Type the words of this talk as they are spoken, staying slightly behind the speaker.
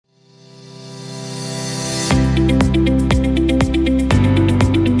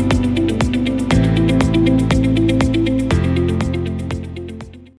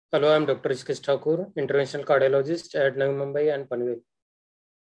Hello, I'm Dr. Rushikesh Thakur, interventional cardiologist at Navi Mumbai and Panvel.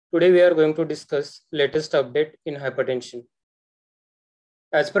 Today we are going to discuss latest update in hypertension.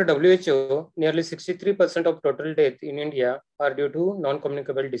 As per WHO, nearly 63% of total death in India are due to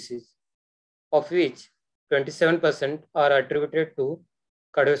non-communicable disease, of which 27% are attributed to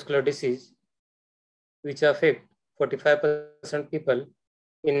cardiovascular disease, which affect 45% people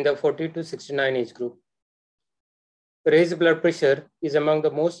in the 40 to 69 age group. Raised blood pressure is among the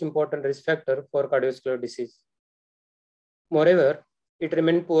most important risk factor for cardiovascular disease. Moreover, it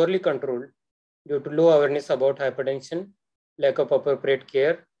remains poorly controlled due to low awareness about hypertension, lack of appropriate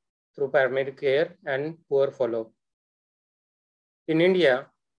care through primary care, and poor follow-up. In India,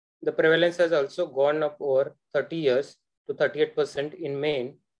 the prevalence has also gone up over 30 years to 38% in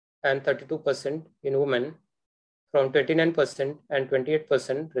men and 32% in women, from 29% and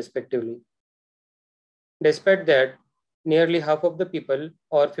 28% respectively. Despite that, nearly half of the people,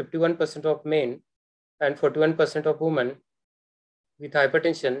 or 51% of men and 41% of women with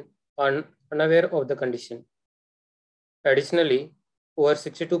hypertension, are unaware of the condition. Additionally, over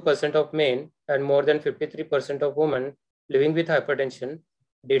 62% of men and more than 53% of women living with hypertension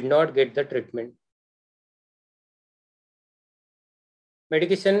did not get the treatment.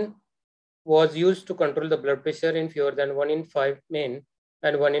 Medication was used to control the blood pressure in fewer than 1 in 5 men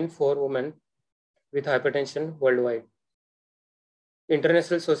and 1 in 4 women with hypertension worldwide.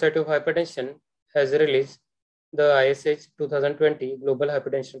 International Society of Hypertension has released the ISH 2020 Global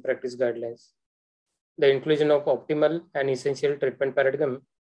Hypertension Practice Guidelines. The inclusion of optimal and essential treatment paradigm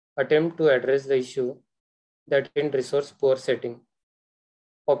attempt to address the issue that in resource poor setting.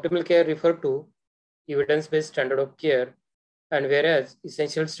 Optimal care refer to evidence-based standard of care, and whereas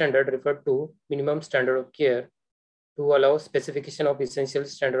essential standard refer to minimum standard of care to allow specification of essential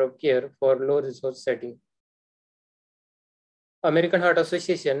standard of care for low resource setting. American Heart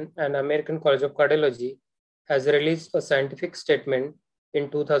Association and American College of Cardiology has released a scientific statement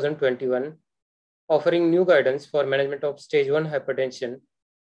in 2021 offering new guidance for management of stage 1 hypertension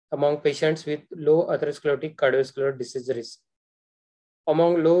among patients with low atherosclerotic cardiovascular disease risk.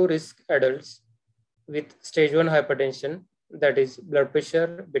 Among low-risk adults with stage 1 hypertension, that is blood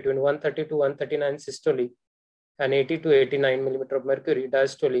pressure between 130 to 139 systolic and 80 to 89 millimeter of mercury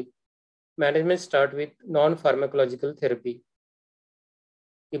diastolic, management start with non-pharmacological therapy.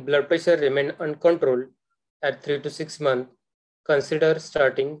 If blood pressure remains uncontrolled at 3 to 6 months, consider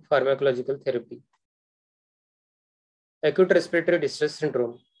starting pharmacological therapy. Acute respiratory distress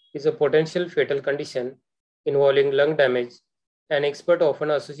syndrome is a potential fatal condition involving lung damage, and experts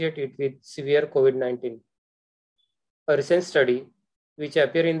often associate it with severe COVID-19. A recent study, which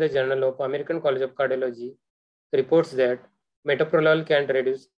appeared in the Journal of American College of Cardiology, reports that metoprolol can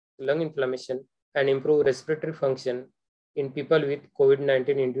reduce lung inflammation and improve respiratory function in people with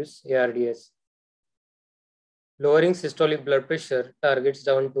COVID-19 induced ARDS. Lowering systolic blood pressure targets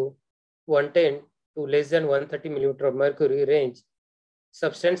down to 110 to less than 130 millimeter of mercury range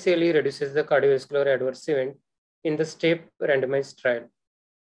substantially reduces the cardiovascular adverse event in the STEP randomized trial,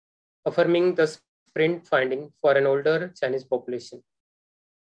 affirming the SPRINT finding for an older Chinese population.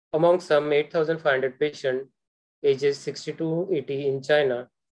 Among some 8,500 patients ages 60 to 80 in China,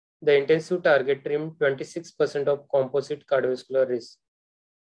 the intensive target trimmed 26% of composite cardiovascular risk.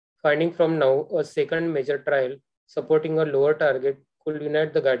 Finding from now a second major trial supporting a lower target could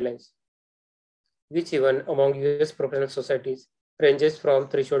unite the guidelines, which even among US professional societies ranges from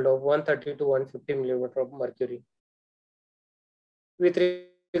threshold of 130 to 150 millimeter of mercury. With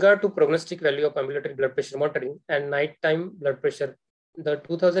regard to prognostic value of ambulatory blood pressure monitoring and nighttime blood pressure, the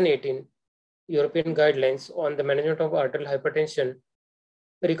 2018 European guidelines on the management of arterial hypertension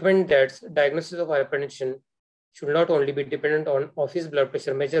recommend that diagnosis of hypertension should not only be dependent on office blood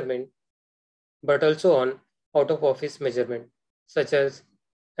pressure measurement, but also on out-of-office measurement, such as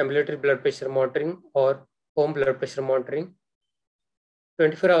ambulatory blood pressure monitoring or home blood pressure monitoring.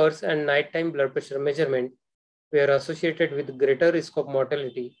 24 hours and nighttime blood pressure measurement were associated with greater risk of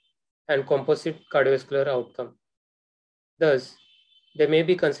mortality and composite cardiovascular outcome. Thus, they may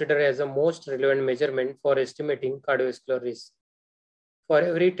be considered as the most relevant measurement for estimating cardiovascular risk. For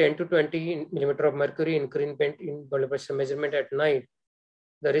every 10 to 20 millimeter of mercury increment in blood pressure measurement at night,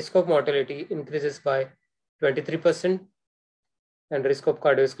 the risk of mortality increases by 23% and risk of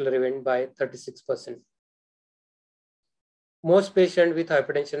cardiovascular event by 36%. Most patients with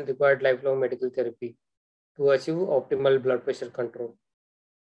hypertension require lifelong medical therapy to achieve optimal blood pressure control.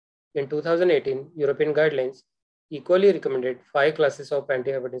 In 2018, European guidelines equally recommended 5 classes of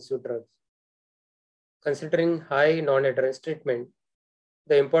antihypertensive drugs. Considering high non-adherence treatment,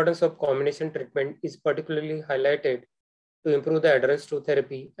 the importance of combination treatment is particularly highlighted to improve the adherence to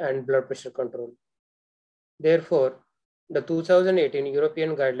therapy and blood pressure control. Therefore, the 2018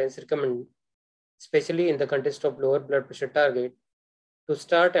 European guidelines recommend, especially in the context of lower blood pressure target, to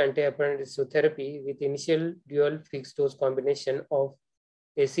start antihypertensive therapy with initial dual fixed dose combination of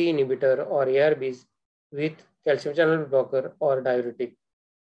AC inhibitor or ARBs with calcium channel blocker or diuretic.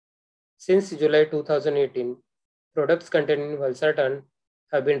 Since July 2018, products containing valsartan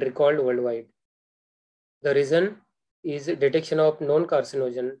have been recalled worldwide. The reason is detection of known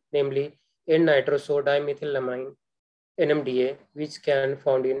carcinogen, namely N-nitrosodimethylamine, NMDA, which can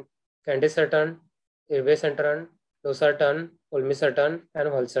found in candesartan, irbesartan, losartan, olmesartan, and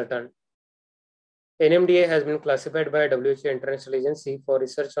valsartan. NMDA has been classified by WHO International Agency for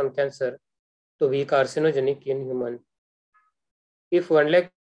Research on Cancer to be carcinogenic in human. If 1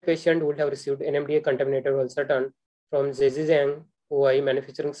 lakh patient would have received NMDA contaminated valsartan from Zhejiang Huai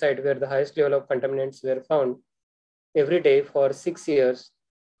manufacturing site where the highest level of contaminants were found every day for 6 years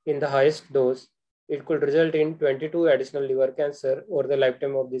in the highest dose, it could result in 22 additional liver cancer over the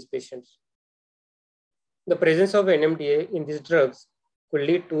lifetime of these patients. The presence of NMDA in these drugs could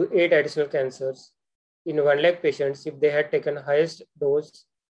lead to 8 additional cancers in 1 lakh patients if they had taken highest dose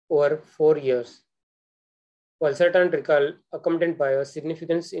over 4 years. Valsartan recall accompanied by a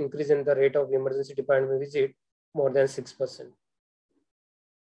significant increase in the rate of emergency department visit, more than 6%.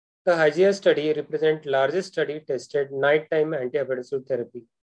 The HYGEA study represents largest study tested nighttime antihypertensive therapy.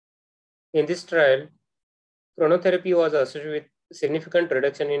 In this trial, chronotherapy was associated with significant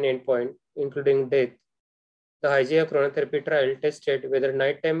reduction in endpoint, including death. The HYGEA chronotherapy trial tested whether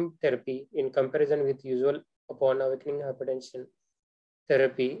nighttime therapy, in comparison with usual upon awakening hypertension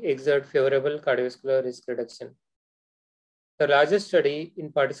therapy, exert favorable cardiovascular risk reduction. The largest study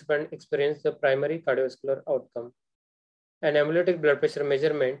in participants experienced the primary cardiovascular outcome. An ambulatory blood pressure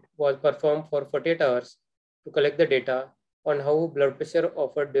measurement was performed for 48 hours to collect the data on how blood pressure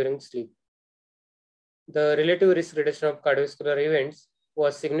offered during sleep. The relative risk reduction of cardiovascular events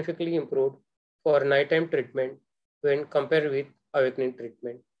was significantly improved for nighttime treatment when compared with awakening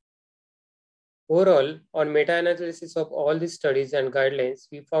treatment. Overall, on meta-analysis of all these studies and guidelines,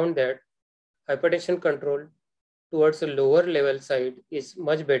 we found that hypertension control towards a lower level side is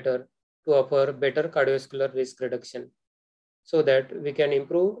much better to offer better cardiovascular risk reduction, so that we can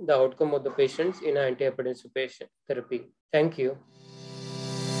improve the outcome of the patients in antihypertensive patient therapy. Thank you.